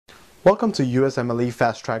Welcome to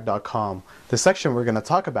USMLEFasttrack.com. The section we're going to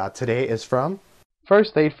talk about today is from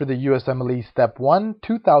First Aid for the USMLE Step 1,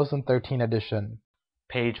 2013 edition.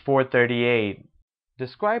 Page 438.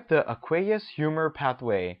 Describe the aqueous humor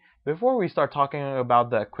pathway. Before we start talking about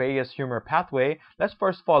the aqueous humor pathway, let's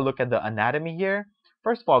first of all look at the anatomy here.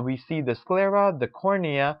 First of all, we see the sclera, the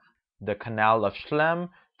cornea, the canal of Schlemm,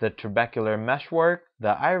 the trabecular meshwork,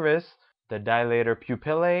 the iris, the dilator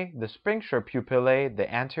pupillae, the sphincter pupillae,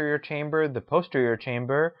 the anterior chamber, the posterior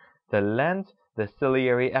chamber, the lens, the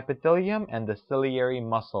ciliary epithelium, and the ciliary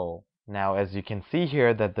muscle. Now, as you can see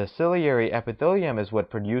here, that the ciliary epithelium is what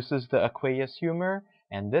produces the aqueous humor,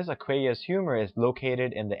 and this aqueous humor is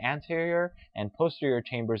located in the anterior and posterior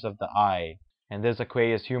chambers of the eye. And this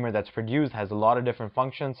aqueous humor that's produced has a lot of different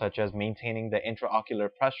functions, such as maintaining the intraocular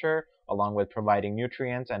pressure, along with providing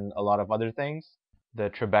nutrients and a lot of other things. The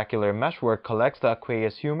trabecular meshwork collects the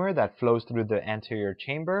aqueous humor that flows through the anterior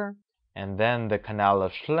chamber, and then the canal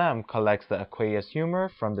of Schlemm collects the aqueous humor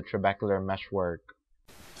from the trabecular meshwork.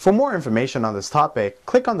 For more information on this topic,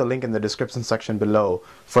 click on the link in the description section below.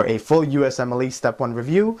 For a full USMLE Step 1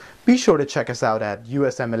 review, be sure to check us out at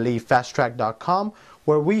USMLEFasttrack.com,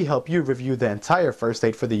 where we help you review the entire first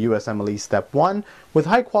aid for the USMLE Step 1 with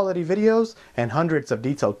high quality videos and hundreds of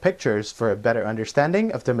detailed pictures for a better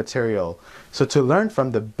understanding of the material. So to learn from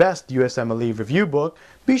the best USMLE review book,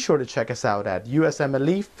 be sure to check us out at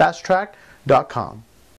USMLEFasttrack.com.